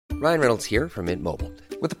Ryan Reynolds here from Mint Mobile.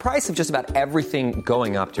 With the price of just about everything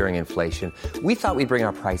going up during inflation, we thought we'd bring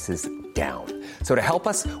our prices down. So to help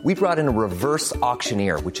us, we brought in a reverse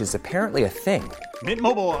auctioneer, which is apparently a thing. Mint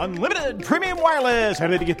Mobile Unlimited Premium Wireless. How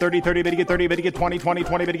to get 30, 30, bit to get 30, bit to get 20, 20,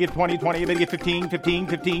 20, bit to get 20, 20, bit to get 15, 15,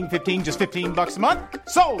 15, 15, just $15 a month?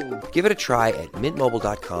 Sold! Give it a try at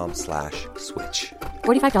mintmobile.com/switch.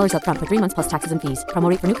 $45 up front for 3 months plus taxes and fees. Promo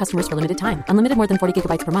rate for new customers for limited time. Unlimited more than 40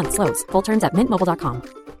 gigabytes per month. Slows full terms at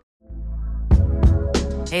mintmobile.com.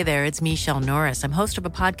 Hey there, it's Michelle Norris. I'm host of a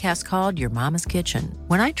podcast called Your Mama's Kitchen.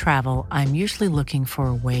 When I travel, I'm usually looking for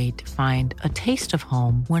a way to find a taste of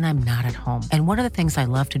home when I'm not at home. And one of the things I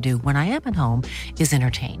love to do when I am at home is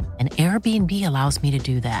entertain. And Airbnb allows me to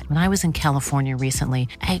do that. When I was in California recently,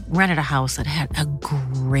 I rented a house that had a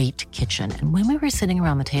great kitchen. And when we were sitting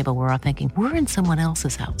around the table, we're all thinking, we're in someone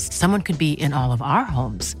else's house. Someone could be in all of our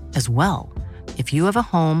homes as well. If you have a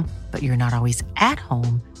home, but you're not always at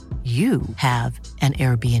home, you have an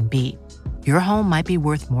Airbnb. Your home might be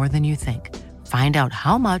worth more than you think. Find out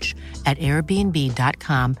how much at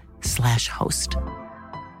airbnb.com/host.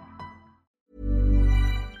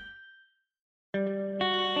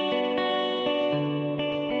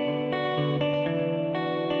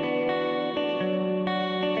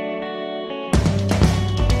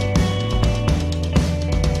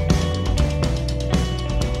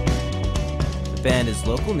 The band is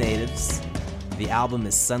Local Natives. The album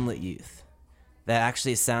is Sunlit Youth. That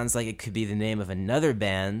actually sounds like it could be the name of another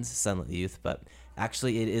band, Sunlit Youth, but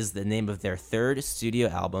actually it is the name of their third studio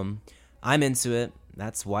album. I'm into it.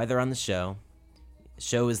 That's why they're on the show. The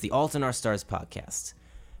show is the Alt in Our Stars podcast,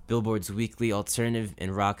 Billboard's weekly alternative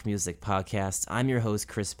and rock music podcast. I'm your host,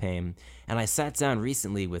 Chris Payne, and I sat down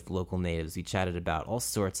recently with Local Natives. We chatted about all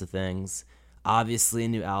sorts of things. Obviously, a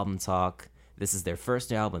new album talk. This is their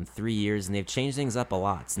first new album in 3 years, and they've changed things up a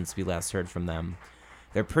lot since we last heard from them.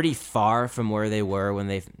 They're pretty far from where they were when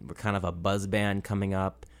they were kind of a buzz band coming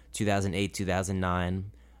up, 2008,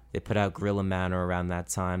 2009. They put out Gorilla Manor around that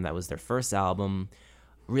time. That was their first album.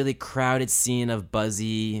 Really crowded scene of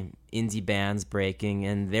buzzy indie bands breaking,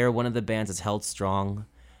 and they're one of the bands that's held strong.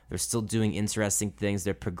 They're still doing interesting things.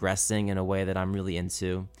 They're progressing in a way that I'm really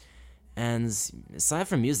into. And aside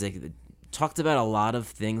from music, they talked about a lot of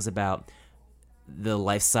things about the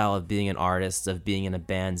lifestyle of being an artist, of being in a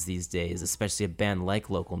band these days, especially a band like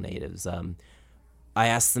Local Natives. I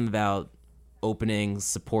asked them about opening,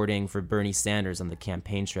 supporting for Bernie Sanders on the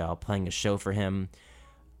campaign trail, playing a show for him,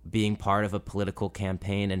 being part of a political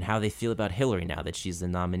campaign, and how they feel about Hillary now that she's the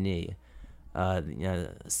nominee.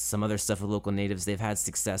 Some other stuff with Local Natives. They've had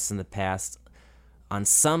success in the past on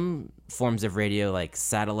some forms of radio, like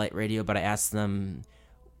satellite radio, but I asked them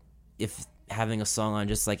if having a song on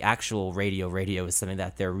just like actual radio is something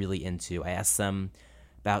that they're really into. I asked them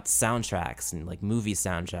about soundtracks and like movie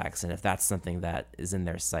soundtracks and if that's something that is in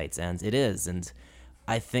their sights, and it is. And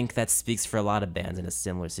I think that speaks for a lot of bands in a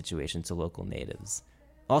similar situation to Local Natives.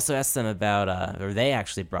 Also asked them about, or they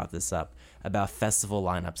actually brought this up, about festival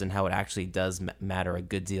lineups and how it actually does matter a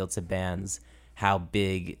good deal to bands, how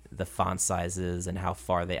big the font size is and how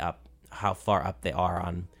far up they are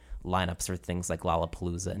on lineups for things like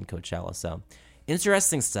Lollapalooza and Coachella. So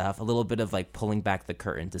interesting stuff, a little bit of like pulling back the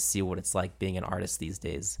curtain to see what it's like being an artist these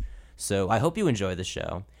days. So I hope you enjoy the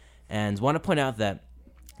show, and want to point out that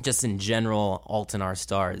just in general Alt in Our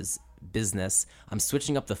Stars business, I'm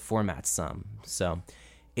switching up the format some. So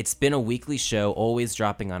it's been a weekly show, always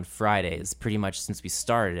dropping on Fridays pretty much since we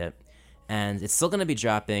started it, and it's still going to be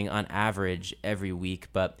dropping on average every week,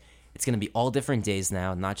 but it's going to be all different days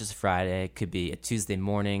now, not just Friday. It could be a Tuesday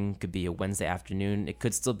morning, could be a Wednesday afternoon, it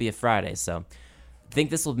could still be a Friday. So I think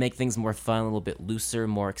this will make things more fun, a little bit looser,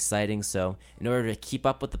 more exciting. So in order to keep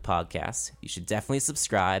up with the podcast, you should definitely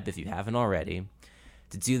subscribe if you haven't already.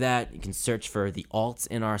 To do that, you can search for the Alt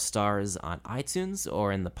in Our Stars on iTunes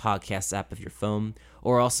or in the podcast app of your phone.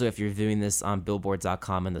 Or also if you're viewing this on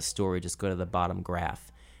billboard.com in the story, just go to the bottom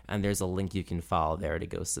graph and there's a link you can follow there to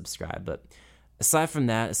go subscribe. But aside from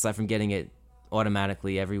that, aside from getting it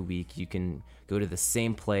automatically every week, you can go to the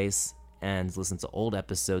same place and listen to old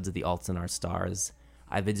episodes of the Alt in Our Stars.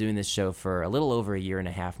 I've been doing this show for a little over a year and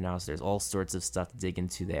a half now, so there's all sorts of stuff to dig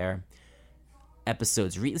into there.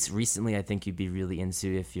 Episodes recently I think you'd be really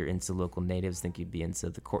into if you're into Local Natives. I think you'd be into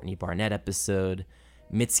the Courtney Barnett episode,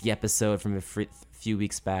 Mitski episode from a few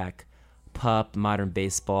weeks back, Pup, Modern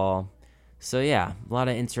Baseball. So yeah, a lot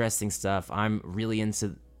of interesting stuff. I'm really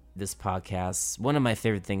into this podcast. One of my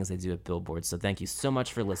favorite things I do at Billboard, so thank you so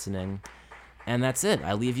much for listening. And that's it.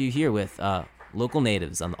 I leave you here with Local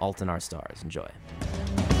Natives on the Alt in Our Stars. Enjoy.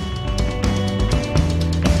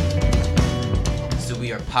 So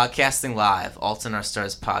we are podcasting live, Alt in Our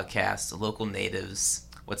Stars podcast, local natives.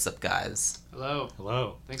 What's up, guys? Hello.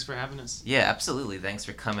 Hello. Thanks for having us. Yeah, absolutely. Thanks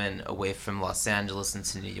for coming away from Los Angeles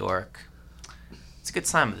into New York. It's a good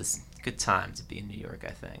time to be in New York,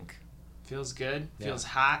 I think. Feels good. Yeah. Feels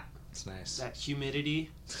hot. It's nice. That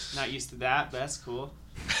humidity. Not used to that, but that's cool.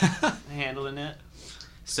 Handling it.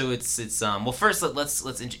 So it's well, first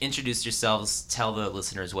let's introduce yourselves. Tell the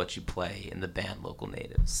listeners what you play in the band Local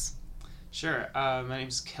Natives. Sure. My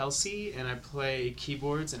name's Kelsey, and I play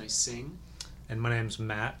keyboards and I sing. And my name's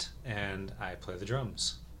Matt, and I play the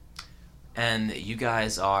drums. And you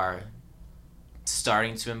guys are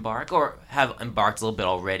starting to embark, or have embarked a little bit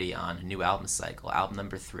already, on a new album cycle, album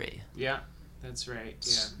number 3. Yeah, that's right.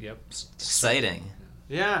 Yeah. Yep. Exciting.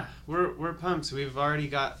 Yeah, we're pumped. We've already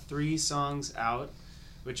got 3 songs out,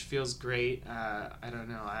 which feels great. I don't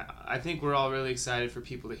know. I think we're all really excited for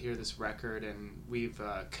people to hear this record, and we've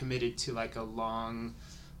committed to like a long,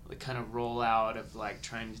 like kind of rollout of like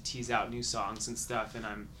trying to tease out new songs and stuff. And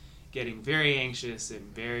I'm getting very anxious and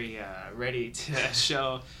very ready to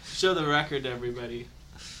show the record to everybody.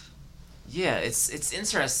 Yeah, it's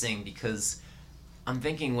interesting because I'm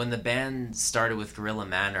thinking when the band started with Gorilla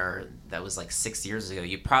Manor, that was like 6 years ago,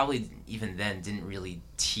 you probably even then didn't really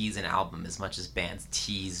tease an album as much as bands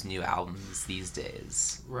tease new albums these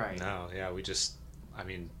days. Right. No, yeah,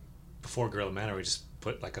 before Gorilla Manor, we just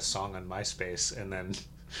put like a song on MySpace and then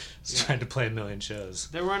tried to play a million shows.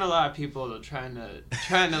 There weren't a lot of people trying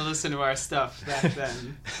to listen to our stuff back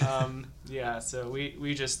then. So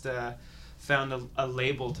we just found a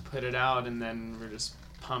label to put it out, and then we're just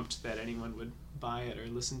pumped that anyone would buy it or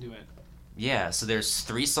listen to it. Yeah, so there's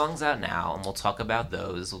 3 songs out now, and we'll talk about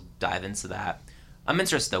those. We'll dive into that. I'm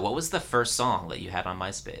interested, though. What was the first song that you had on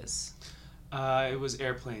MySpace? It was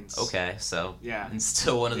Airplanes. Okay, so Yeah. and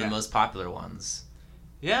still one of the Yeah. most popular ones.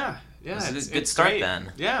 Yeah. It was a it's good start great.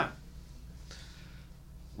 then. Yeah.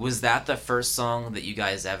 Was that the first song that you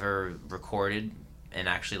guys ever recorded and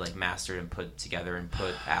actually like mastered and put together and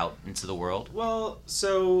put out into the world? Well,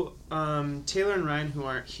 so Taylor and Ryan, who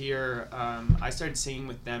aren't here, I started singing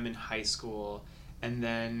with them in high school, and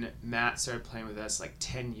then Matt started playing with us like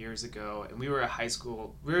 10 years ago, and we were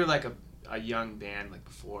like a young band like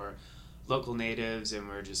before Local Natives, and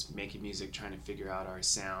we were just making music, trying to figure out our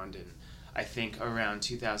sound. And I think around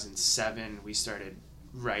 2007 we started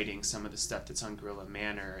writing some of the stuff that's on Gorilla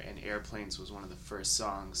Manor, and Airplanes was one of the first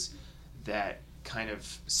songs that kind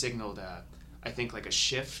of signaled I think like a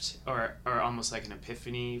shift or almost like an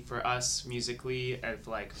epiphany for us musically of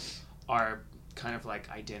like our kind of like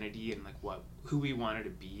identity and like who we wanted to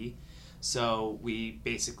be. So we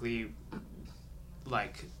basically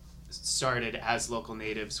like started as Local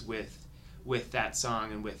Natives with that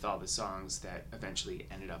song and with all the songs that eventually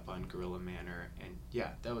ended up on Gorilla Manor. And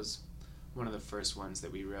yeah, that was one of the first ones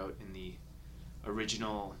that we wrote in the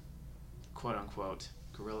original quote unquote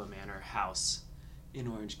Gorilla Manor house in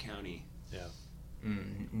Orange County. Yeah.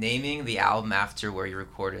 Naming the album after where you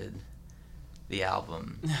recorded the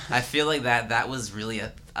album. I feel like that was really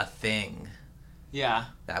a thing. Yeah.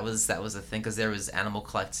 That was a thing, because there was Animal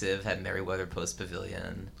Collective, had Merriweather Post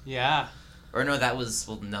Pavilion. Yeah. Or no, that's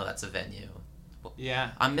a venue.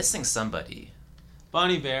 Yeah. I'm missing somebody.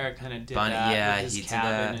 Bonnie Bear kind of did Bonnie- that yeah, with his he did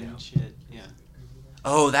cabin that. and shit. Yeah.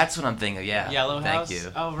 Oh, that's what I'm thinking of, yeah. Yellow House. Thank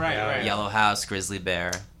you. Oh, right, Yeah. right. Yellow House, Grizzly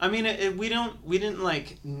Bear. I mean, we didn't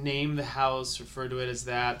like name the house, refer to it as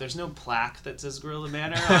that. There's no plaque that says Gorilla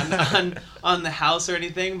Manor on the house or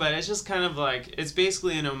anything, but it's just kind of like, it's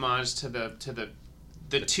basically an homage to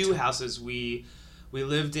the two houses we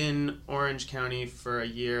lived in Orange County for a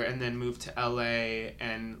year and then moved to LA,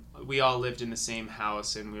 and we all lived in the same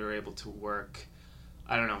house, and we were able to work.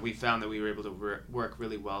 I don't know, we found that we were able to work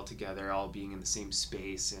really well together, all being in the same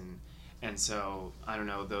space, and so I don't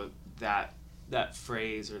know, that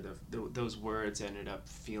phrase or those words ended up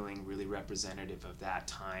feeling really representative of that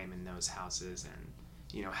time in those houses,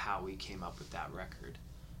 and how we came up with that record.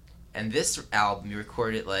 And this album, you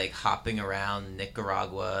recorded like hopping around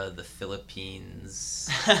Nicaragua, the Philippines.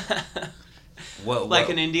 Like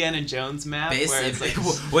an Indiana Jones map, where it's Basically,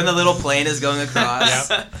 like when the little plane is going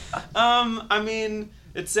across. I mean,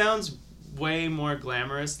 it sounds way more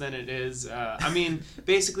glamorous than it is.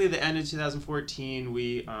 Basically, the end of 2014,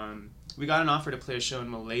 we got an offer to play a show in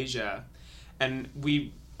Malaysia, and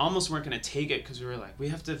we almost weren't going to take it because we were like, we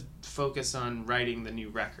have to focus on writing the new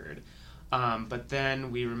record. But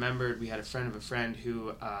then we remembered we had a friend of a friend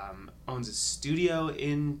who owns a studio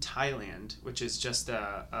in Thailand, which is just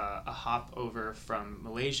a hop over from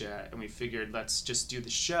Malaysia, and we figured let's just do the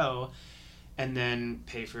show. and then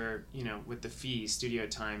pay for, with the fee, studio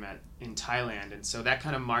time in Thailand. And so that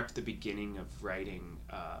kind of marked the beginning of writing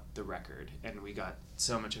the record. And we got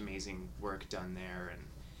so much amazing work done there, and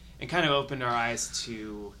it kind of opened our eyes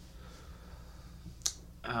to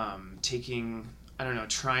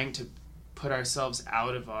trying to put ourselves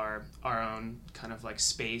out of our own kind of like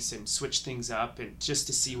space and switch things up, and just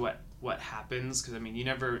to see what happens. Because I mean, you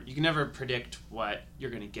can never predict what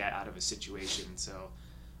you're going to get out of a situation. So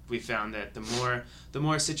we found that the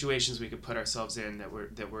more situations we could put ourselves in that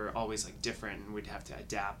were always like different, and we'd have to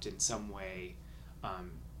adapt in some way,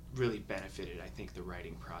 really benefited, I think, the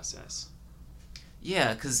writing process.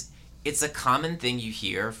 Yeah, because it's a common thing you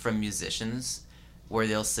hear from musicians where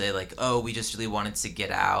they'll say like, oh, we just really wanted to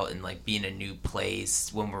get out and like be in a new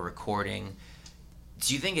place when we're recording.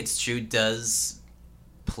 Do you think it's true? Does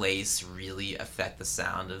place really affect the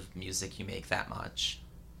sound of music you make that much?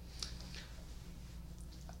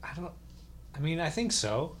 I think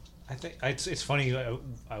so. I think it's funny. I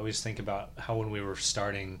always think about how when we were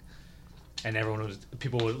starting, and a lot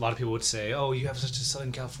of people would say, "Oh, you have such a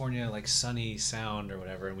Southern California like sunny sound or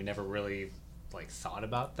whatever," and we never really like thought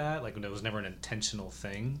about that. Like, it was never an intentional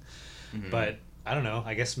thing. Mm-hmm. But I don't know.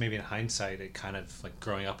 I guess maybe in hindsight, it kind of like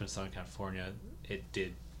growing up in Southern California, it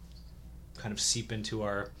did kind of seep into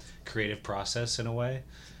our creative process in a way.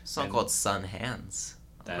 A song called "Sun Hands."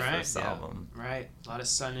 That first album. Right. A lot of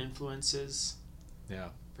sun influences. Yeah.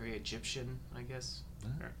 Very Egyptian, I guess.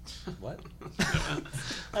 What?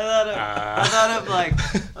 I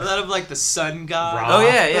thought of like the sun god. Ra. Oh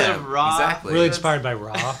yeah, Ra. Exactly. Really inspired by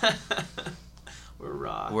Ra. We're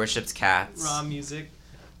Ra. Worships cats. Ra music.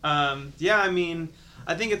 I mean,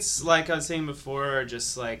 I think it's like I was saying before,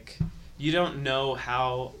 just like you don't know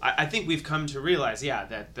how. I think we've come to realize,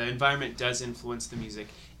 that the environment does influence the music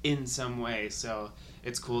in some way. So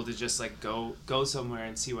it's cool to just like go somewhere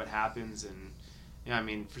and see what happens. And I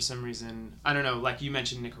mean, for some reason, I don't know, like you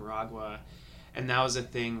mentioned Nicaragua, and that was a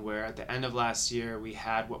thing where at the end of last year we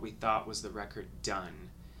had what we thought was the record done,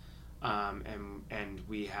 and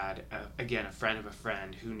we had a friend of a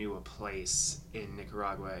friend who knew a place in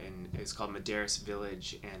Nicaragua, and it's called Madeiras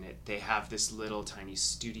Village, and they have this little tiny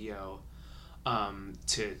studio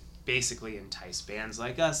to basically entice bands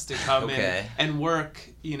like us to come in and work,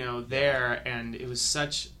 there. And it was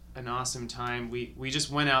such an awesome time. We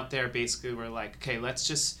just went out there. Basically, we're like, okay, let's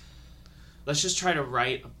just try to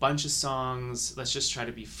write a bunch of songs. Let's just try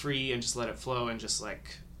to be free and just let it flow, and just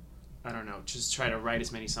like, I don't know, just try to write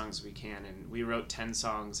as many songs as we can. And we wrote 10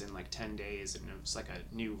 songs in like 10 days, and it was like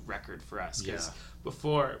a new record for us, because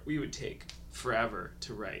before we would take forever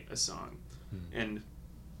to write a song. And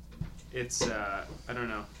it's I don't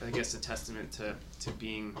know, I guess a testament to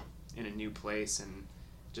being in a new place and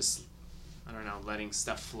just, I don't know, letting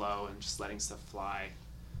stuff flow and just letting stuff fly.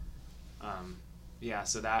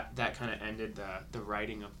 So that kind of ended the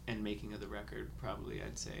writing and making of the record, probably,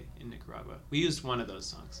 I'd say, in Nicaragua. We used one of those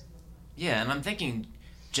songs. Yeah, and I'm thinking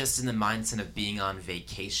just in the mindset of being on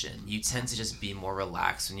vacation, you tend to just be more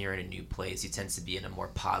relaxed when you're in a new place. You tend to be in a more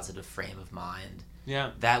positive frame of mind.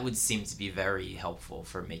 Yeah. That would seem to be very helpful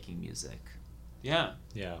for making music. Yeah.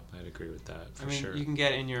 Yeah, I'd agree with that for sure. sure. You can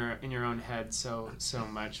get in your own head so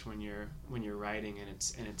much when you're writing, and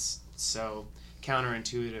it's so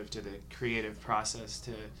counterintuitive to the creative process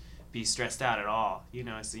to be stressed out at all.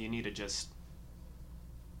 So you need to just.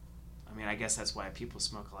 I mean, I guess that's why people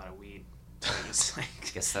smoke a lot of weed. Just like, I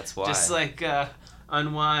guess that's why. Just like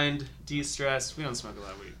unwind, de-stress. We don't smoke a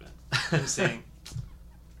lot of weed, but I'm saying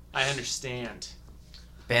I understand.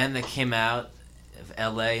 Band that came out of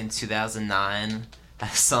LA in 2009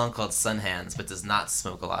 has a song called Sun Hands, but does not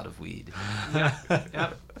smoke a lot of weed.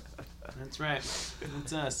 Yep. That's right.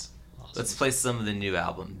 That's us. Awesome. Let's play some of the new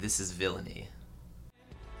album. This is Villainy.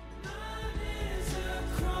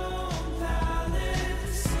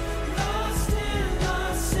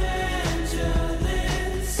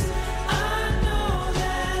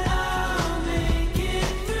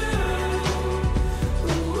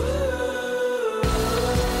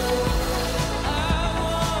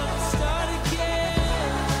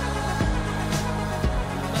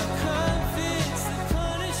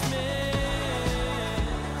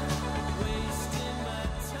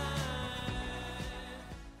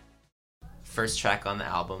 First track on the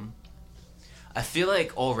album. I feel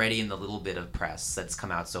like already in the little bit of press that's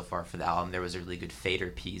come out so far for the album, there was a really good Fader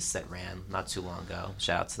piece that ran not too long ago.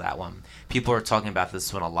 Shout out to that one. People are talking about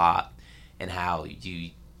this one a lot and how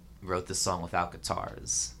you wrote this song without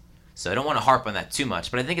guitars. So I don't want to harp on that too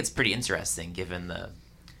much, but I think it's pretty interesting given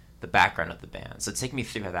the background of the band. So take me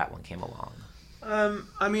through how that one came along.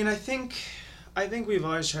 I mean, I think I think we've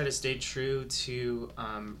always tried to stay true to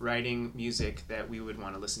writing music that we would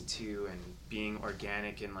want to listen to and being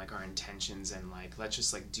organic in like our intentions and like let's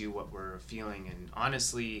just like do what we're feeling. And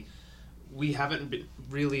honestly, we haven't been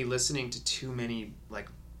really listening to too many like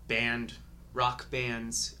rock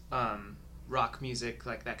bands, rock music,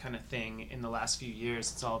 like that kind of thing in the last few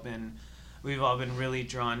years. We've all been really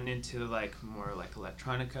drawn into like more like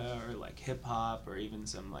electronica or like hip hop or even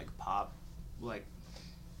some like pop like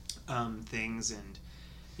things. And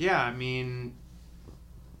yeah, I mean,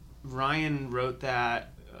 Ryan wrote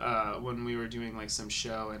that when we were doing like some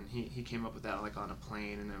show, and he came up with that like on a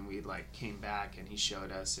plane, and then we like came back and he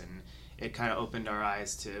showed us, and it kind of opened our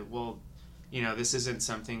eyes to, well, you know, this isn't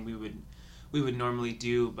something we would normally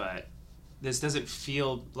do, but this doesn't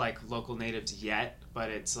feel like local natives yet, but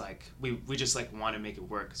it's like we just like want to make it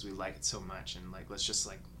work because we like it so much, and like let's just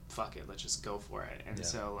like fuck it, let's just go for it. And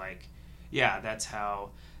so like yeah, that's how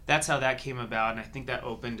that came about. And I think that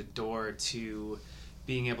opened a door to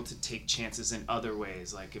being able to take chances in other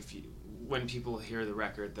ways. Like when people hear the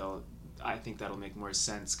record, I think that'll make more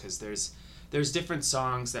sense, because there's different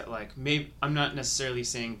songs that like, maybe I'm not necessarily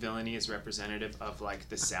saying Villainy is representative of like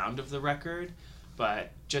the sound of the record,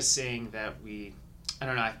 but just saying that I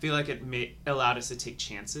don't know, I feel like it allowed us to take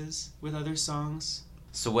chances with other songs.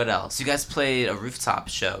 So what else? You guys played a rooftop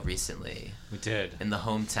show recently. We did. In the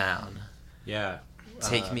hometown. Yeah.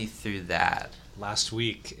 Take me through that. Last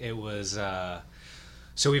week, it was...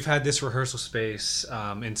 so we've had this rehearsal space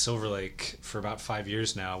in Silver Lake for about 5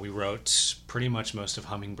 years now. We wrote pretty much most of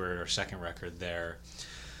Hummingbird, our second record, there.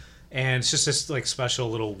 And it's just this like special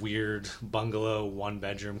little weird bungalow, one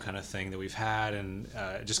bedroom kind of thing that we've had, and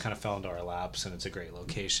it just kind of fell into our laps, and it's a great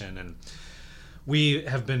location. And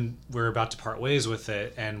we're about to part ways with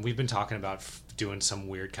it, and we've been talking about doing some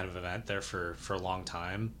weird kind of event there for a long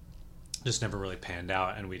time. Just never really panned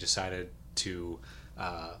out, and we decided to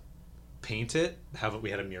paint it.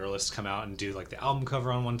 We had a muralist come out and do like the album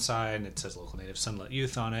cover on one side, and it says Local Native Sunlit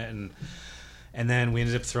Youth on it, and then we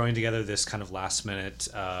ended up throwing together this kind of last minute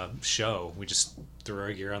show. We just threw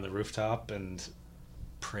our gear on the rooftop and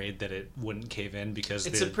prayed that it wouldn't cave in, because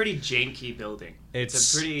it's a pretty janky building.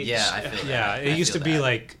 It's a pretty I feel that. It used to be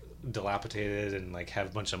like dilapidated and like have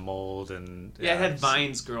a bunch of mold, and it had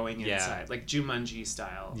vines growing inside, like Jumanji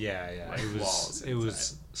style. Like it was it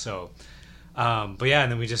was so but yeah,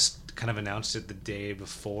 and then we just kind of announced it the day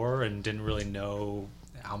before and didn't really know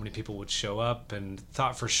how many people would show up, and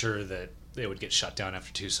thought for sure that it would get shut down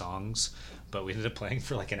after 2 songs, but we ended up playing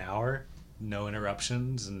for like an hour, no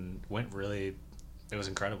interruptions, and it was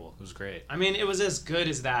incredible. It was great. I mean, it was as good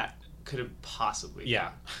as that could have possibly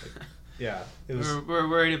been. Yeah, it was. We're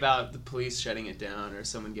worried about the police shutting it down or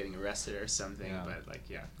someone getting arrested or something, but like,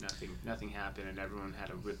 yeah, nothing happened, and everyone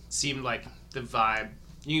seemed like the vibe.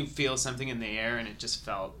 You feel something in the air, and it just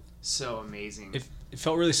felt so amazing. It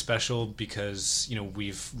felt really special because, you know,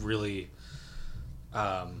 we've really,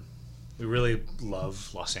 we really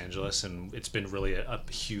love Los Angeles, and it's been really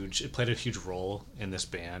it played a huge role in this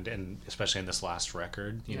band, and especially in this last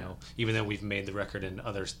record. You know, even though we've made the record in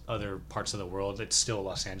other parts of the world, it's still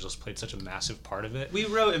Los Angeles played such a massive part of it. We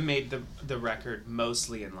wrote and made the record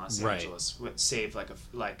mostly in Los Angeles, save like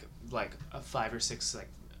a 5 or 6 like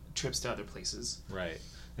trips to other places. Right.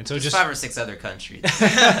 And so just 5 or 6 other countries.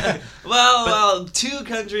 well, 2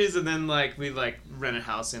 countries, and then like we like rent a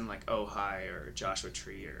house in like Ojai or Joshua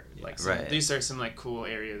Tree or like these are some like cool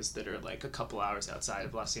areas that are like a couple hours outside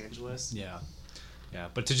of Los Angeles. Yeah.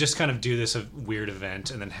 But to just kind of do this weird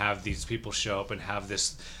event and then have these people show up and have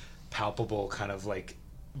this palpable kind of like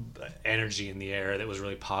energy in the air that was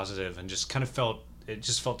really positive, and just kind of felt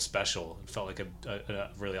special. It felt like a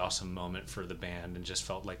really awesome moment for the band, and just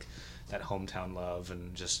felt like that hometown love,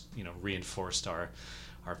 and just, you know, reinforced our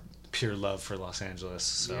pure love for Los Angeles.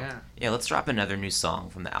 So yeah, let's drop another new song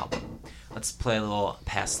from the album. Let's play a little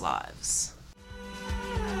Past Lives.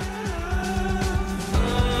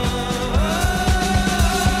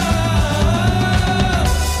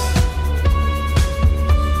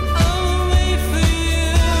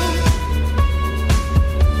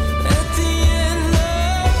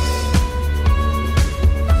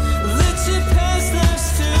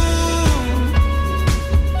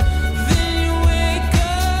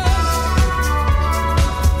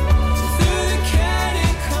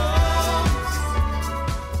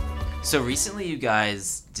 So recently you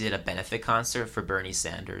guys did a benefit concert for Bernie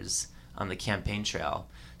Sanders on the campaign trail.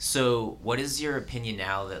 So what is your opinion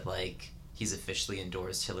now that like he's officially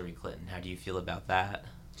endorsed Hillary Clinton? How do you feel about that?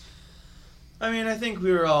 I mean, I think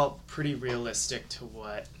we were all pretty realistic to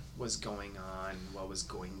what was going on, what was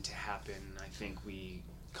going to happen. I think we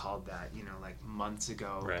called that, you know, like months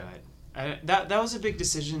ago. Right. But That was a big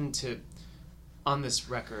decision on this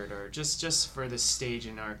record, or just for this stage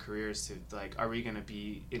in our careers, to like, are we going to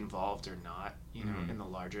be involved or not, you know, in the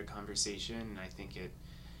larger conversation. And I think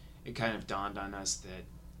it kind of dawned on us that,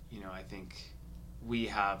 you know, I think we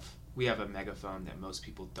have a megaphone that most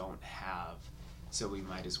people don't have, so we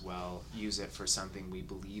might as well use it for something we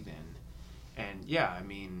believe in. And yeah, I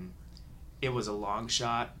mean, it was a long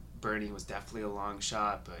shot. Bernie was definitely a long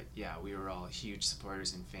shot, but yeah, we were all huge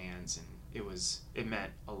supporters and fans, and it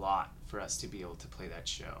meant a lot for us to be able to play that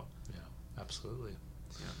show. Yeah, absolutely.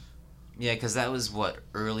 Yeah, because that was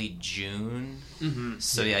early June. Mm-hmm.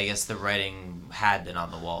 So yeah, I guess the writing had been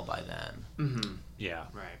on the wall by then. Mm-hmm. Yeah.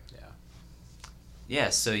 Right. Yeah. Yeah,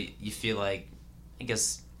 so you feel like, I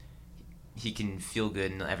guess he can feel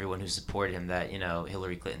good, and everyone who supported him, that, you know,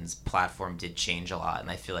 Hillary Clinton's platform did change a lot, and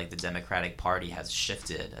I feel like the Democratic Party has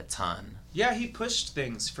shifted a ton. Yeah, he pushed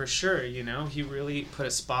things for sure. You know, he really put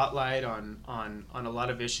a spotlight on a lot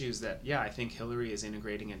of issues that, yeah, I think Hillary is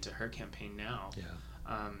integrating into her campaign now.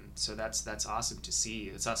 Yeah. So that's awesome to see.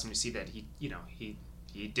 It's awesome to see that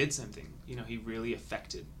he did something. You know, he really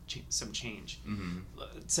affected some change. Mm-hmm.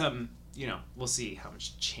 Some, you know, we'll see how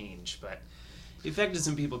much change, but he affected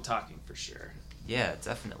some people talking for sure. Yeah,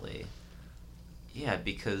 definitely. Yeah,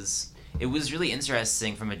 because it was really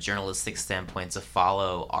interesting from a journalistic standpoint to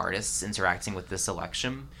follow artists interacting with this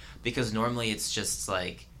election, because normally it's just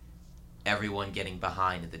like everyone getting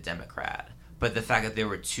behind the Democrat. But the fact that there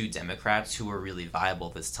were two Democrats who were really viable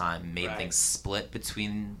this time made things split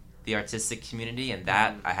between the artistic community, and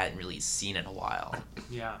that I hadn't really seen in a while.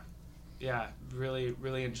 Yeah. Yeah, really,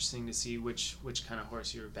 really interesting to see which kind of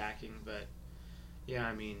horse you were backing, but yeah,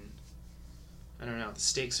 I mean, I don't know, the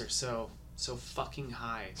stakes are so fucking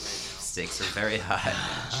high right now. Stakes are very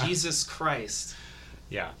high. Jesus Christ.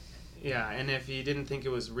 Yeah. Yeah, and if you didn't think it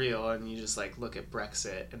was real, and you just like look at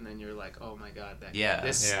Brexit, and then you're like, oh my god,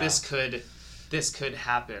 this could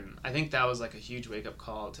happen. I think that was like a huge wake up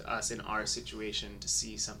call to us in our situation, to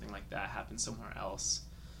see something like that happen somewhere else.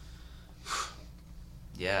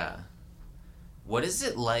 Yeah. What is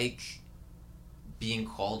it like being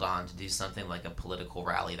called on to do something like a political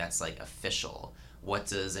rally that's like official? What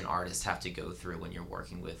does an artist have to go through when you're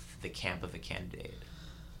working with the camp of a candidate?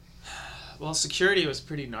 Well, security was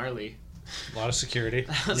pretty gnarly. A lot of security.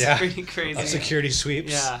 That was pretty crazy. A lot of security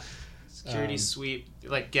sweeps. Yeah. Security sweep.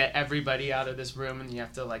 Like, get everybody out of this room, and you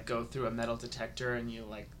have to like go through a metal detector, and you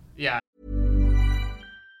like, yeah.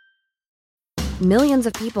 Millions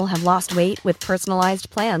of people have lost weight with personalized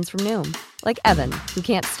plans from Noom. Like Evan, who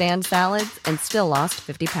can't stand salads and still lost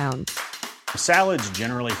 50 pounds. Salads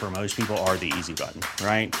generally for most people are the easy button,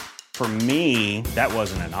 right? For me, that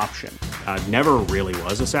wasn't an option. I never really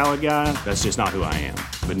was a salad guy. That's just not who I am.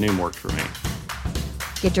 But Noom worked for me.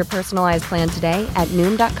 Get your personalized plan today at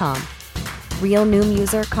Noom.com. Real Noom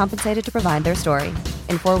user compensated to provide their story.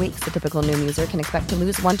 In 4 weeks, the typical Noom user can expect to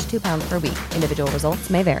lose 1 to 2 pounds per week. Individual results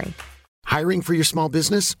may vary. Hiring for your small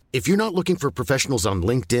business? If you're not looking for professionals on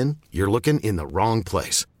LinkedIn, you're looking in the wrong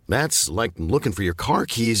place. That's like looking for your car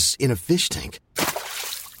keys in a fish tank.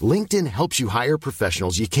 LinkedIn helps you hire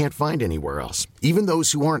professionals you can't find anywhere else, even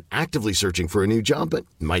those who aren't actively searching for a new job but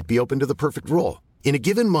might be open to the perfect role. In a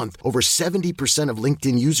given month, over 70% of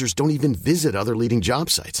LinkedIn users don't even visit other leading job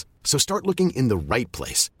sites. So start looking in the right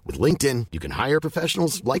place. With LinkedIn, you can hire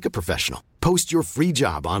professionals like a professional. Post your free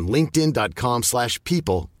job on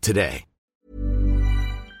linkedin.com/people today.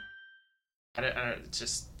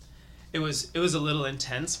 It was a little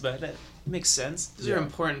intense, but it makes sense. These are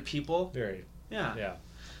important people. Very. Yeah. Yeah.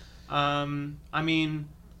 I mean,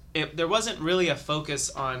 there wasn't really a focus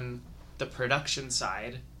on the production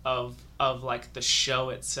side of like the show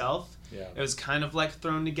itself. Yeah. It was kind of like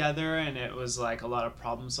thrown together, and it was like a lot of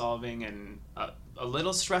problem solving and a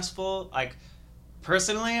little stressful. Like,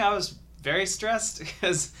 personally, I was very stressed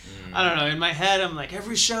because I don't know, in my head I'm like,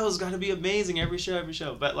 every show's got to be amazing, every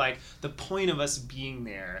show. But like, the point of us being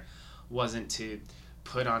there wasn't to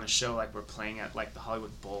put on a show like we're playing at like the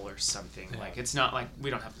Hollywood Bowl or something. Yeah. Like, it's not like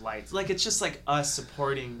we don't have lights. Like, it's just like us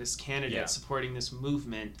supporting this candidate, supporting this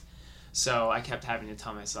movement. So I kept having to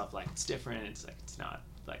tell myself, like, it's different. It's like, it's not,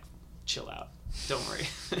 like, chill out. Don't worry.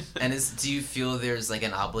 And do you feel there's like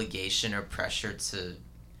an obligation or pressure to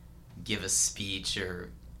give a speech or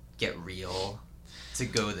get real to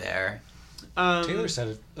go there? Taylor said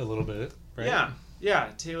it a little bit, right? Yeah.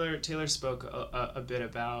 Taylor spoke a bit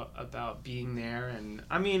about being there, and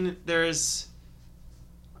I mean,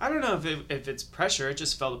 I don't know if it's pressure. It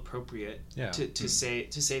just felt appropriate to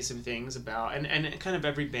say some things about, and kind of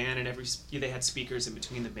every band and they had speakers in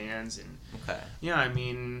between the bands, and I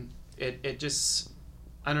mean, it just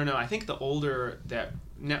I don't know. I think the older that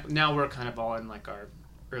now we're kind of all in like our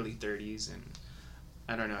early 30s, and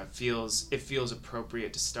I don't know. It feels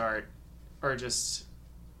appropriate to start, or just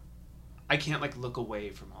I can't like look away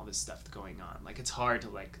from all this stuff going on. Like it's hard to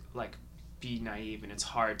like be naive, and it's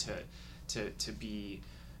hard to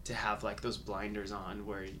have like those blinders on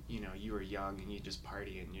where you were young and you just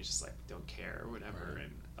party and you just like don't care or whatever. Right.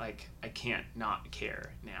 And like I can't not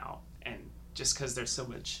care now, and just because there's so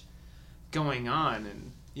much going on.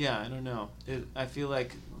 And yeah, I don't know, I feel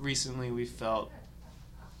like recently we felt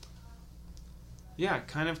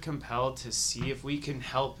kind of compelled to see if we can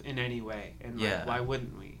help in any way, and like why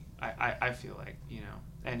wouldn't we? I feel like,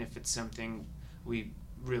 and if it's something we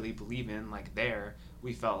really believe in, like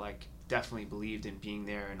we felt like definitely believed in being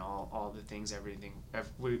there and all the things, everything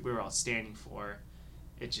we were all standing for.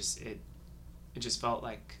 It just felt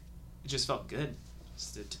good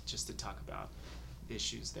just to talk about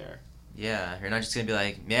issues there. Yeah, you're not just gonna be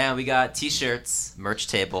like, yeah, we got T-shirts, merch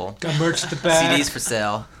table, got merch at the back, CDs for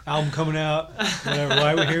sale, album coming out, whatever.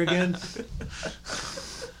 Why we're here again?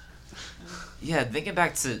 Yeah, thinking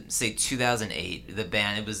back to say 2008, the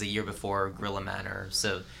band, it was the year before Gorilla Manor,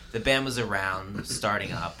 so the band was around,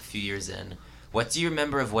 starting up a few years in. What do you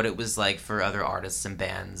remember of what it was like for other artists and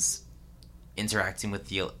bands interacting with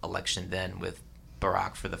the election then, with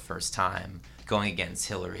Barack for the first time, going against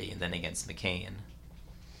Hillary and then against McCain?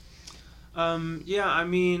 Yeah, I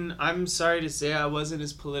mean, I'm sorry to say I wasn't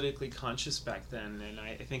as politically conscious back then, and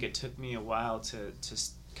I think it took me a while to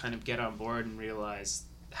kind of get on board and realize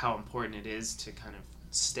how important it is to kind of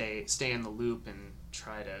stay in the loop and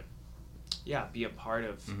try to be a part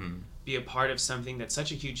of something that's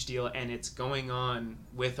such a huge deal, and it's going on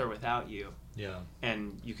with or without you. Yeah.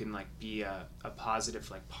 And you can like be a positive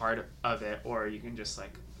like part of it, or you can just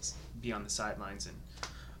like be on the sidelines and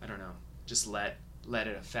I don't know, just let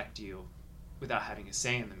it affect you without having a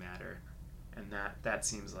say in the matter. And that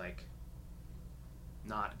seems like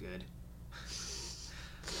not good.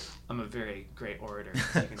 I'm a very great orator,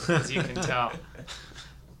 as you can tell.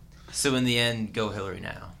 So in the end, go Hillary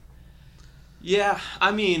now. Yeah,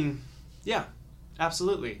 I mean, yeah,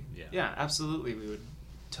 absolutely. Yeah, absolutely. We're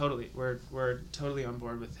totally on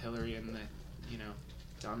board with Hillary and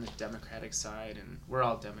on the Democratic side, and we're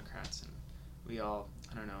all Democrats, and we all,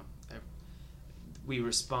 I don't know, we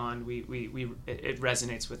respond. It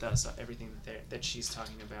resonates with us, everything that she's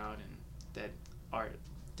talking about and that our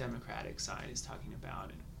Democratic side is talking about,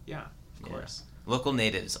 and yeah, of course. Local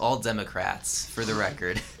natives, all Democrats, for the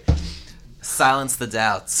record. Silence the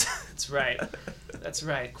doubts. That's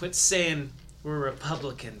right. Quit saying we're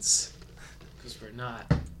Republicans, because we're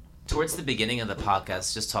not. Towards the beginning of the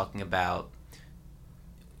podcast, just talking about,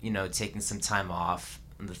 taking some time off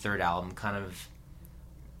on the third album, kind of,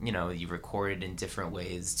 you recorded in different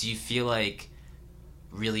ways. Do you feel like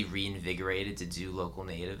really reinvigorated to do Local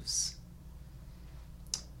Natives?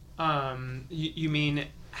 You mean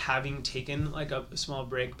having taken like a small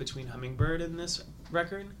break between Hummingbird and this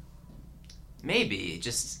record? Maybe.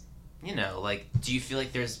 Just, do you feel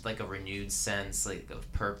like there's like a renewed sense like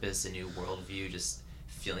of purpose, a new worldview, just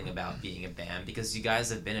feeling about being a band? Because you guys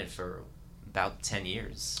have been it for about 10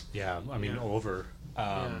 years. Yeah, I mean, over.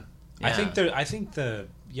 I think the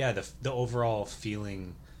overall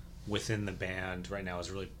feeling within the band right now is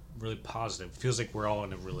really, really positive. It feels like we're all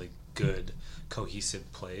in a really good, cohesive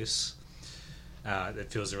place.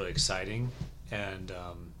 That feels really exciting, and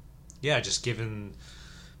just given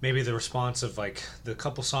maybe the response of like the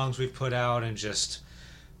couple songs we've put out, and just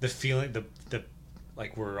the feeling, the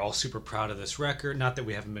like we're all super proud of this record. Not that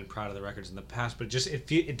we haven't been proud of the records in the past, but just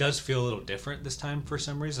it does feel a little different this time for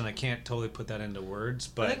some reason. I can't totally put that into words,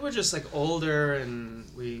 but I think we're just like older, and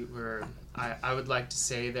I would like to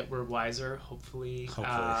say that we're wiser. Hopefully.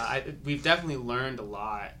 We've definitely learned a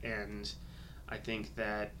lot, and I think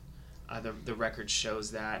that the record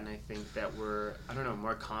shows that, and I think that we're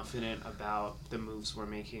more confident about the moves we're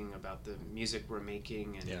making, about the music we're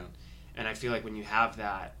making, and I feel like when you have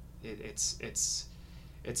that,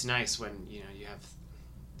 it's nice when you have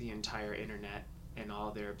the entire internet and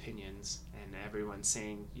all their opinions and everyone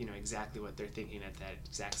saying exactly what they're thinking at that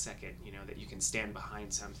exact second, that you can stand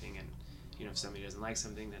behind something, and if somebody doesn't like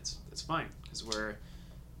something, that's fine, because we're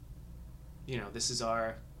this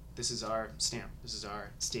is our stamp, this is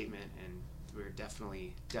our statement, and we're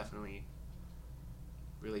definitely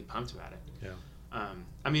really pumped about it.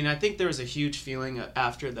 I mean, I think there was a huge feeling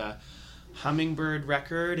after the Hummingbird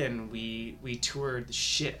record, and we toured the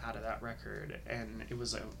shit out of that record, and it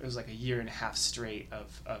was like a year and a half straight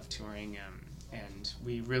of touring, and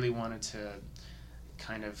we really wanted to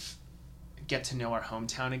kind of get to know our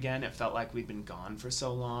hometown again. It felt like we'd been gone for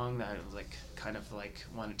so long that it was like kind of like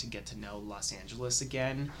wanted to get to know Los Angeles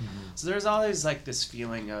again. So there's always like this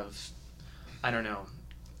feeling of, I don't know,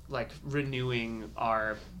 like renewing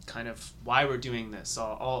our kind of why we're doing this,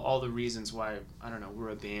 all the reasons why, I don't know, we're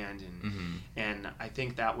a band, and I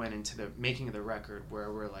think that went into the making of the record,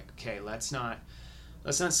 where we're like, okay, let's not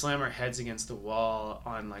slam our heads against the wall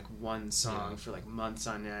on like one song for like months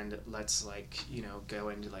on end. Let's like, you know, go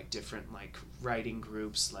into like different like writing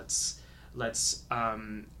groups. Let's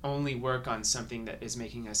only work on something that is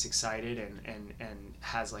making us excited and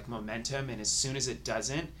has like momentum, and as soon as it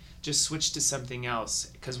doesn't, just switch to something else,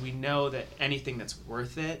 because we know that anything that's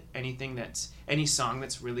worth it, any song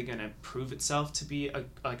that's really going to prove itself to be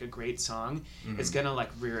a great song is going to like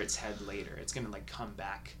rear its head later. It's going to like come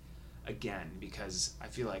back again, because I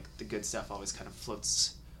feel like the good stuff always kind of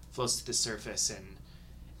floats to the surface,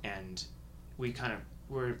 and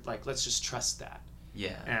we're like, let's just trust that.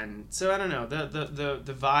 Yeah. And so I don't know,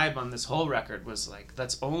 the vibe on this whole record was like,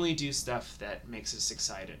 let's only do stuff that makes us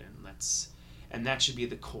excited, and that should be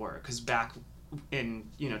the core, because back in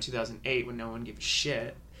 2008, when no one gave a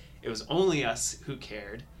shit, it was only us who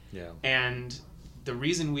cared. Yeah. And the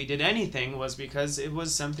reason we did anything was because it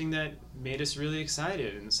was something that made us really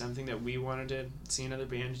excited, and something that we wanted to see another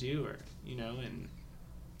band do, or and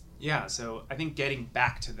yeah, so I think getting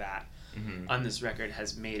back to that on this record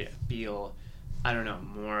has made it feel, I don't know,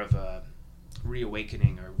 more of a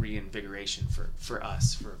reawakening or reinvigoration for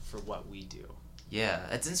us, for what we do. Yeah,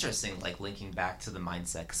 it's interesting, like linking back to the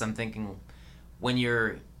mindset, because I'm thinking when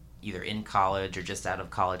you're either in college or just out of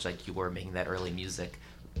college, like you were making that early music,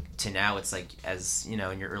 to now it's like, as you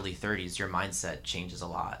know, in your early 30s, your mindset changes a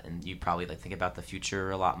lot, and you probably like think about the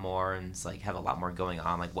future a lot more, and it's like have a lot more going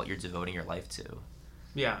on, like what you're devoting your life to.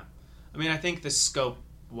 Yeah, I mean, I think the scope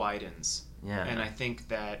widens. Yeah. And I think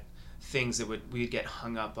that things that we'd get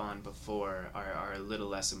hung up on before are a little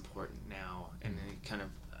less important now, and then kind of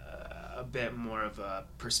a bit more of a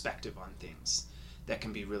perspective on things that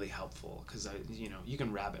can be really helpful, because you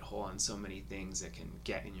can rabbit hole on so many things that can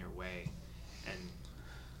get in your way, and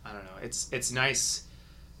I don't know, it's nice.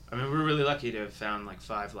 I mean, we're really lucky to have found like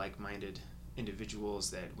 5 like-minded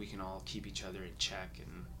individuals that we can all keep each other in check,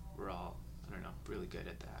 and we're all, I don't know, really good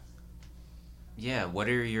at that. Yeah, what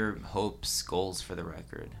are your hopes, goals for the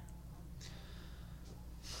record?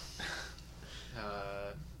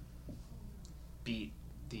 Beat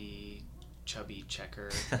the Chubby Checker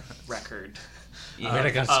record. I got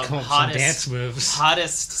to come up with some dance moves.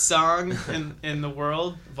 Hottest song in the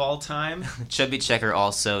world of all time. Chubby Checker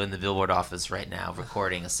also in the Billboard office right now,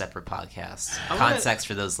 recording a separate podcast. Context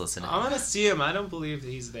for those listening. I want to see him. I don't believe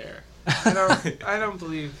he's there. I don't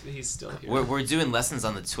believe he's still here. We're doing lessons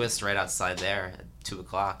on the Twist right outside there at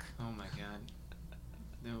 2:00. Oh my god.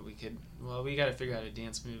 No, we got to figure out a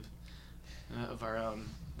dance move of our own.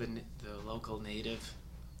 The local native.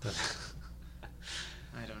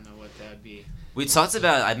 I don't know what that'd be. We talked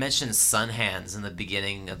about, I mentioned sun hands in the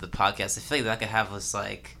beginning of the podcast. I feel like that could have us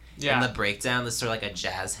like in the breakdown, this sort of like a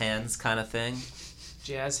jazz hands kind of thing.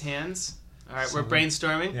 Jazz hands? All right, we're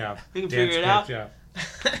brainstorming. Yeah. We can figure it out. Yeah.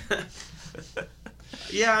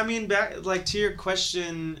 Yeah, I mean, back like to your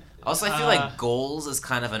question. Also, I feel like goals is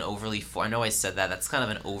kind of an overly... I know I said that. That's kind of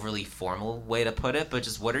an overly formal way to put it, but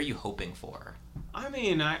just what are you hoping for? I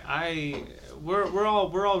mean, we're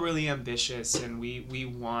all really ambitious, and we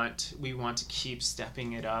want to keep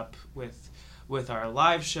stepping it up with our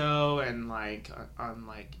live show, and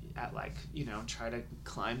try to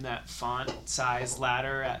climb that font size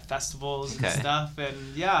ladder at festivals and stuff.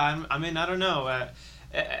 And yeah, I mean, I don't know.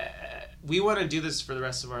 We want to do this for the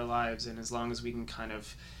rest of our lives, and as long as we can kind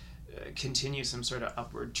of continue some sort of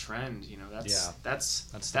upward trend, that's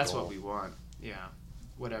what we want. Yeah.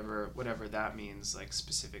 Whatever that means, like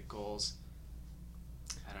specific goals.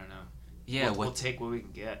 I don't know. Yeah, we'll take what we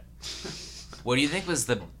can get. What do you think was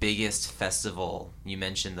the biggest festival? You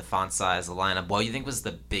mentioned the font size, the lineup. What do you think was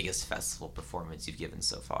the biggest festival performance you've given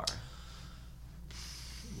so far?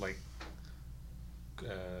 Like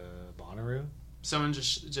Bonnaroo? Someone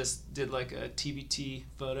just did like a TBT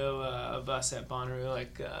photo of us at Bonnaroo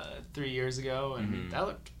like 3 years ago, and that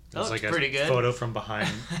looked like pretty good. Photo from behind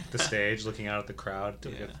the stage, looking out at the crowd, to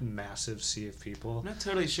a massive sea of people. I'm not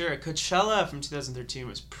totally sure. Coachella from 2013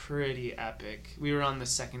 was pretty epic. We were on the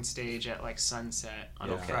second stage at like sunset on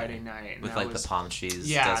a Friday night, and with like the palm trees,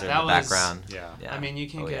 desert that in the background. Yeah. I mean, you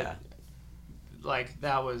can get like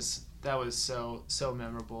that was so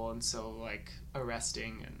memorable and so like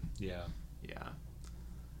arresting, and yeah.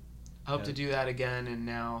 I hope to do that again, and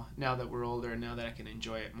now that we're older, now that I can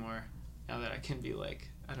enjoy it more, now that I can be like,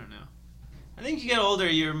 I don't know. I think you get older,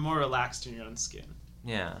 you're more relaxed in your own skin.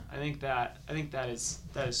 Yeah. I think that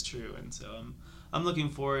is true, and so I'm looking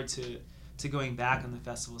forward to going back on the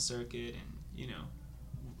festival circuit, and you know,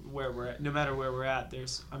 where we're at, no matter where we're at,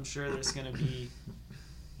 I'm sure there's gonna be,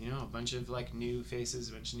 you know, a bunch of like new faces,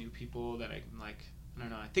 a bunch of new people that I can like. I don't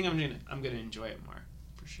know. I think I'm gonna enjoy it more,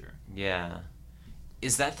 for sure. Yeah.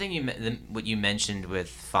 Is that thing what you mentioned with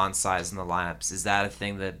font size and the lineups? Is that a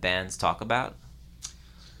thing that bands talk about?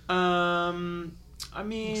 I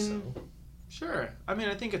mean, sure. I mean,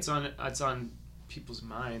 I think it's on people's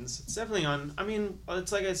minds. It's definitely on. I mean,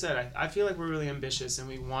 it's like I said. I feel like we're really ambitious, and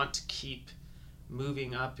we want to keep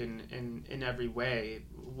moving up in every way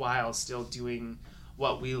while still doing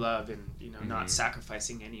what we love, and you know, not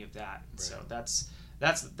sacrificing any of that. Right. So that's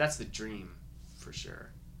the dream, for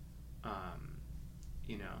sure.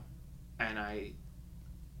 You know, and I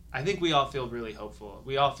think we all feel really hopeful.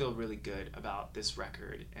 We all feel really good about this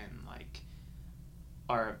record, and like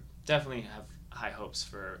definitely have high hopes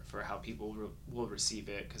for how people will receive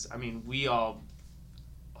it. Because I mean, we all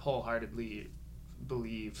wholeheartedly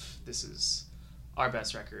believe this is our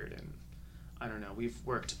best record, and I don't know, we've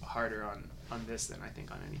worked harder on this than I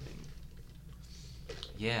think on anything.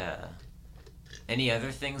 Yeah. Any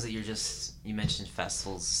other things that you mentioned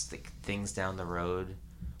festivals, like things down the road?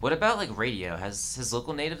 What about like radio? Has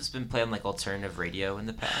Local Natives been playing like alternative radio in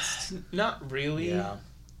the past? Not really. Yeah.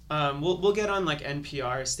 We'll get on like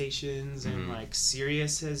NPR stations, and like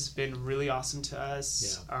Sirius has been really awesome to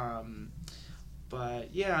us. Yeah.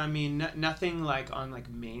 But yeah, I mean, nothing like on like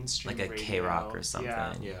mainstream like a radio. K-Rock or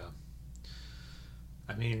something. Yeah.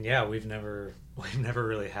 I mean, yeah, we've never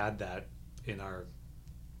really had that in our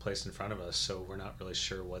place in front of us, so we're not really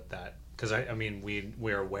sure what that. Because I mean,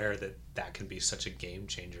 we're aware that can be such a game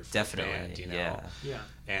changer for the band, you know. Yeah.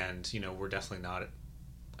 And you know, we're definitely not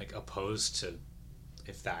like opposed to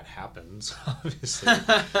if that happens. Obviously,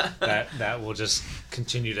 that will just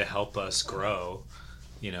continue to help us grow,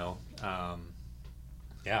 you know.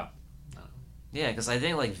 Yeah. Yeah, because I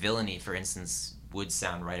think like Villainy, for instance, would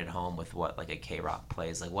sound right at home with what like a K-Rock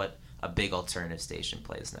plays, like what a big alternative station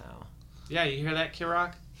plays now. Yeah, you hear that,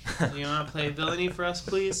 K-Rock? You want to play Villainy for us,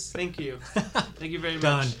 please? Thank you. Thank you very much.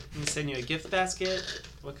 Done. I'm going to send you a gift basket.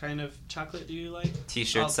 What kind of chocolate do you like?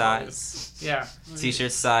 T-shirt size. Yeah.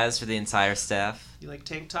 T-shirt size for the entire staff. You like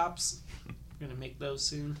tank tops? We're going to make those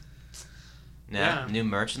soon. Yeah. New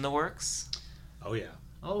merch in the works? Oh, yeah.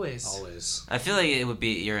 Always. I feel like it would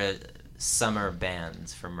be, you're a summer band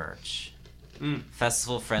for merch.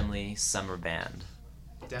 Festival-friendly summer band.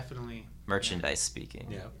 Definitely. Merchandise speaking.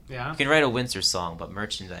 Yeah. You can write a winter song, but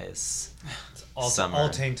merchandise. Summer. All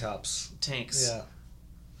tank tops. Tanks. Yeah.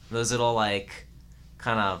 Those little like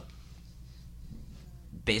kind of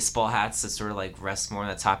baseball hats that sort of like rest more on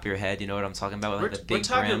the top of your head. You know what I'm talking about? With like the big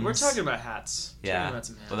brims. We're talking about hats. Yeah. About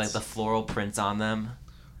some hats. With like the floral print on them.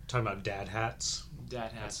 We're talking about dad hats.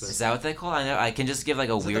 Dad hats. Is that what they call it? I know. I can just give like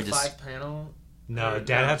a weird. Is it the 5-panel? No,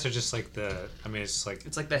 dad hats are just like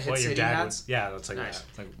it's like the Hit City hats. Yeah, that's like nice.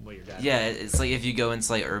 that. Like what your dad. Yeah, it's like if you go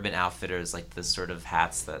into like Urban Outfitters, like the sort of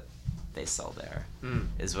hats that they sell there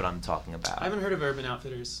is what I'm talking about. I haven't heard of Urban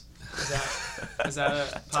Outfitters. Is that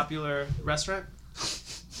a popular restaurant?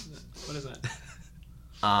 What is that?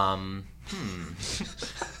 I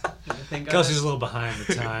think Kelsey's a little behind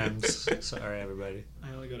the times. Sorry, everybody.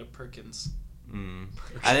 I only go to Perkins.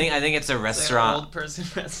 I think it's a restaurant. Like old person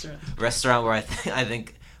restaurant. Restaurant where I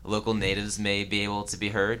think Local Natives may be able to be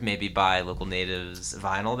heard. Maybe buy Local Natives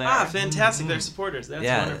vinyl there. Ah, fantastic! They're supporters. That's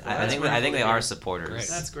wonderful. I think they are supporters. Great.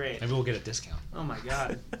 That's great. Maybe we'll get a discount. Oh my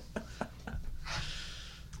god.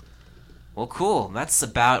 Well, cool. That's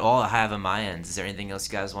about all I have on my end. Is there anything else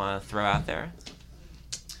you guys want to throw out there?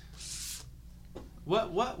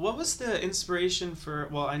 What was the inspiration for?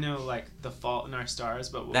 Well, I know like The Fault in Our Stars,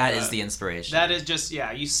 but that is the inspiration. That is just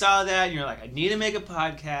you saw that and you're like, I need to make a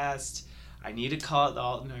podcast. I need to call it The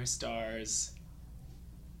Fault in Our Stars.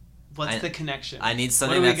 What's the connection? I need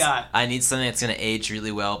something I need something that's gonna age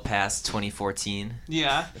really well past 2014.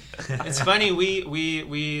 Yeah, it's funny.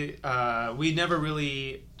 We never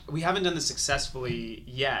really. We haven't done this successfully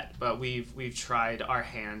yet, but we've tried our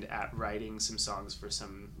hand at writing some songs for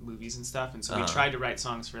some movies and stuff, and so we tried to write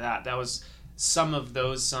songs for that. That was some of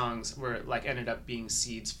those songs were like ended up being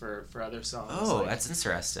seeds for other songs. Oh, like, that's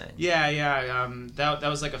interesting. Yeah. That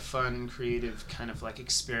was like a fun, creative kind of like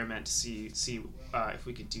experiment to see if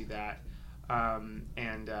we could do that. And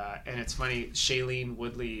it's funny, Shailene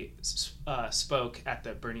Woodley spoke at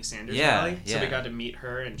the Bernie Sanders rally, so we got to meet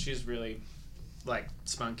her, and she's really like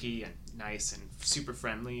spunky and nice and super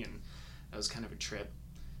friendly, and that was kind of a trip.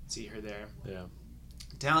 See her there. Yeah.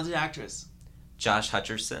 Talented actress. Josh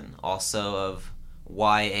Hutcherson, also of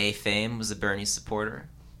YA fame, was a Bernie supporter.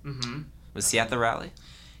 Mm-hmm. Was he at the rally?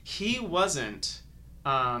 He wasn't.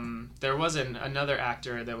 There was another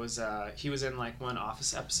actor that was, he was in like one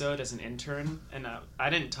Office episode as an intern, and I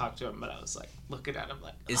didn't talk to him, but I was like looking at him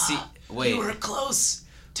like, wait. You were close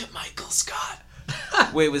to Michael Scott.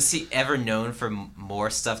 Wait, was he ever known for more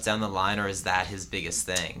stuff down the line, or is that his biggest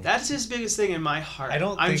thing? That's his biggest thing in my heart.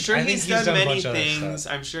 I think he's done many a bunch of other things.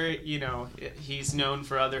 stuff. I'm sure, he's known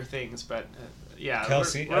for other things, but yeah,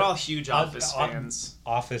 Kelsey, we're all huge Office fans.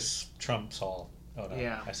 Office trumps all. Oh no,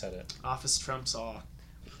 Yeah. I said it. Office trumps all.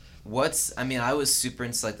 I was super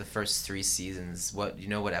into like the first 3 seasons. What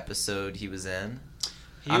episode he was in?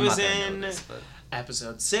 He was in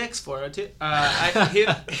episode 6, 402.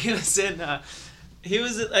 He was in. He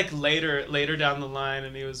was like later down the line,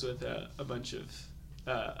 and he was with a bunch of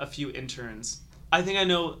a few interns. I think I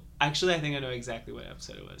know exactly what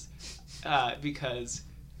episode it was, because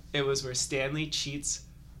it was where Stanley cheats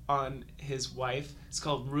on his wife. It's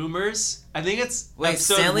called Rumors. I think it's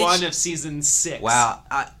episode 1 of season 6. Wow,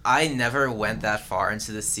 I never went that far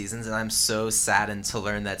into the seasons, and I'm so saddened to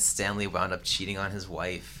learn that Stanley wound up cheating on his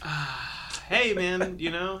wife. Hey man,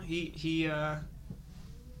 he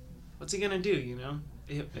what's he gonna do?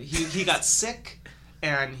 He got sick,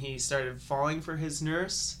 and he started falling for his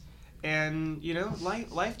nurse. And,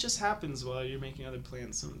 life just happens while you're making other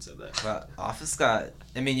plans. Someone said that. Well, Office got...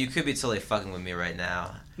 you could be totally fucking with me right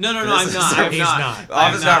now. No, I'm not. He's not.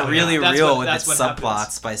 Office got really real with its subplots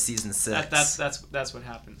happens. by season 6. That's what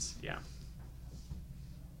happens, yeah.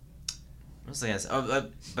 What was I gonna say?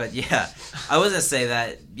 But yeah, I was gonna say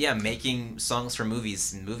that, yeah, making songs for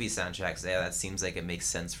movies and movie soundtracks, yeah, that seems like it makes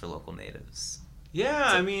sense for local natives.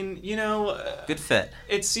 Yeah, good fit.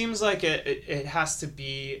 It seems like it has to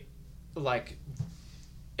be... like,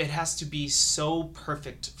 it has to be so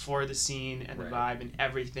perfect for the scene and the vibe and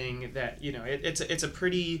everything that it's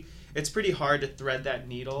pretty hard to thread that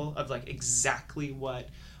needle of like exactly what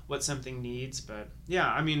something needs. But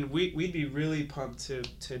yeah, we'd be really pumped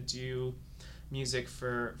to do music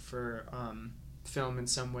for film in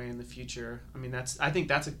some way in the future. I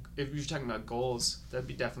think if you're talking about goals,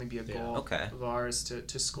 that'd definitely be a goal of ours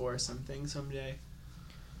to score something someday.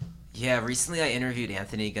 Yeah, recently I interviewed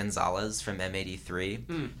Anthony Gonzalez from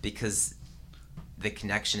M83 because the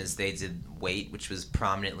connection is they did Wait, which was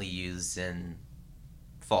prominently used in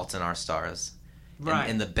Fault in Our Stars. Right.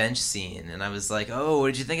 In the bench scene. And I was like, oh, what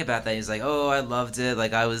did you think about that? He's like, oh, I loved it.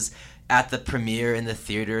 Like, I was at the premiere in the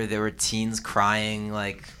theater. There were teens crying.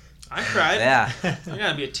 Like, I cried. Yeah. You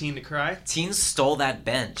gotta be a teen to cry. Teens stole that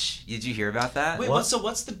bench. Did you hear about that? Wait,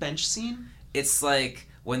 what's the bench scene? It's like...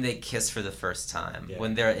 when they kiss for the first time,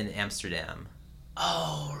 when they're in Amsterdam.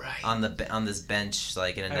 Oh, right. On this bench,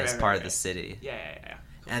 like in a nice part of the city. Yeah.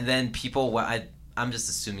 Cool. And then people, I'm just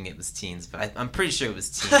assuming it was teens, but I'm pretty sure it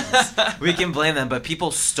was teens. We can blame them, but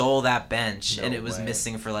people stole that bench, and it was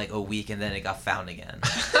missing for like a week, and then it got found again.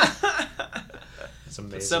 It's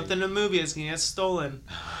amazing. Put something in a movie is gonna get stolen.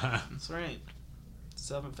 That's right.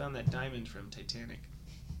 Still haven't found that diamond from Titanic.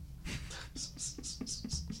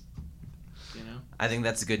 I think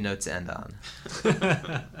that's a good note to end on.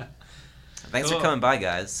 Thanks for coming by,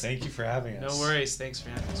 guys. Thank you for having us. No worries. Thanks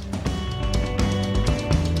for having us.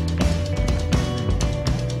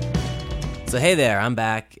 So hey there, I'm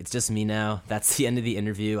back. It's just me now. That's the end of the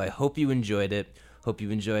interview. I hope you enjoyed it. Hope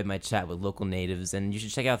you enjoyed my chat with local natives, and you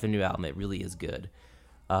should check out their new album. It really is good.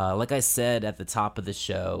 Like I said at the top of the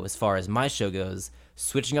show, as far as my show goes,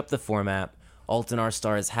 switching up the format, Alt and Our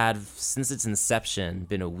Stars had, since its inception,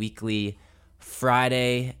 been a weekly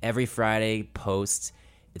every Friday post.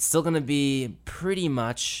 It's still going to be pretty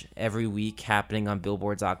much every week happening on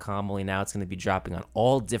Billboard.com, only now it's going to be dropping on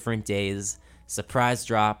all different days, surprise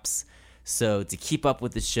drops. So to keep up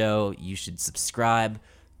with the show, you should subscribe.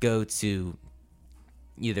 Go to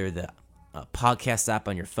either the podcast app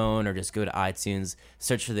on your phone or just go to iTunes,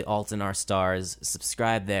 search for the Alt and Our Stars,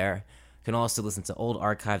 subscribe there. You can also listen to old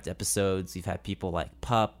archived episodes. You've had people like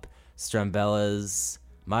Pup, Strumbellas,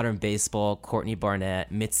 Modern Baseball, Courtney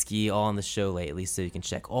Barnett, Mitski, all on the show lately, so you can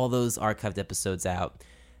check all those archived episodes out.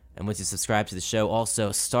 And once you subscribe to the show,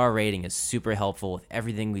 also, star rating is super helpful with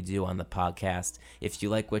everything we do on the podcast. If you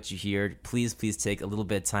like what you hear, please take a little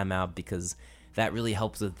bit of time out, because that really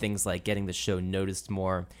helps with things like getting the show noticed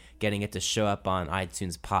more, getting it to show up on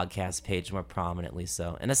iTunes podcast page more prominently.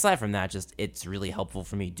 So, and aside from that, just it's really helpful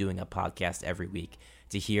for me doing a podcast every week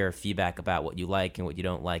to hear feedback about what you like and what you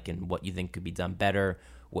don't like and what you think could be done better,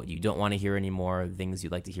 what you don't want to hear anymore, things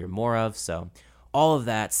you'd like to hear more of. So all of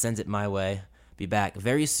that, send it my way. Be back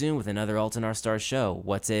very soon with another Alt and Our Stars show.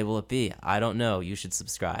 What day will it be? I don't know. You should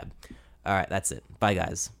subscribe. All right, that's it. Bye,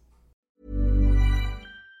 guys.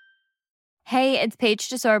 Hey, it's Paige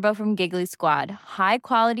DeSorbo from Giggly Squad. High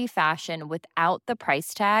quality fashion without the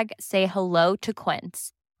price tag. Say hello to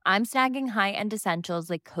Quince. I'm snagging high-end essentials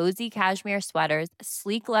like cozy cashmere sweaters,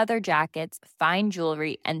 sleek leather jackets, fine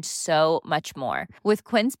jewelry, and so much more. With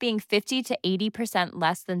Quince being 50 to 80%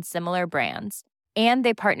 less than similar brands. And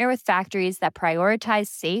they partner with factories that prioritize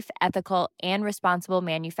safe, ethical, and responsible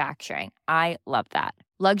manufacturing. I love that.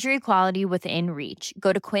 Luxury quality within reach.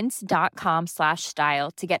 Go to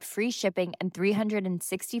quince.com/style to get free shipping and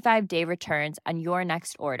 365-day returns on your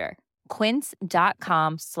next order.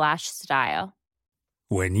 Quince.com/style.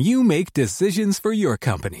 When you make decisions for your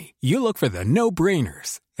company, you look for the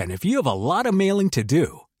no-brainers. And if you have a lot of mailing to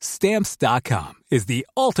do, Stamps.com is the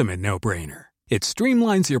ultimate no-brainer. It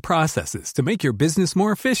streamlines your processes to make your business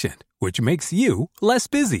more efficient, which makes you less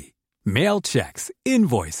busy. Mail checks,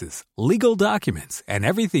 invoices, legal documents, and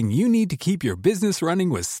everything you need to keep your business running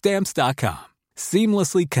with Stamps.com.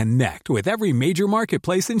 Seamlessly connect with every major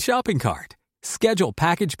marketplace and shopping cart. Schedule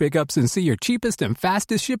package pickups and see your cheapest and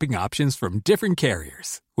fastest shipping options from different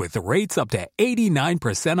carriers. With rates up to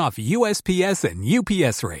 89% off USPS and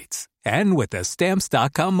UPS rates. And with the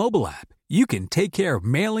Stamps.com mobile app, you can take care of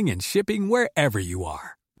mailing and shipping wherever you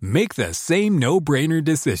are. Make the same no-brainer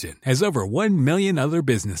decision as over 1 million other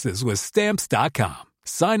businesses with Stamps.com.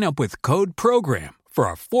 Sign up with code PROGRAM for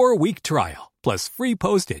a 4-week trial, plus free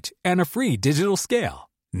postage and a free digital scale.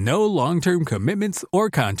 No long-term commitments or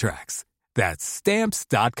contracts. That's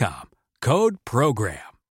Stamps.com. Code PROGRAM.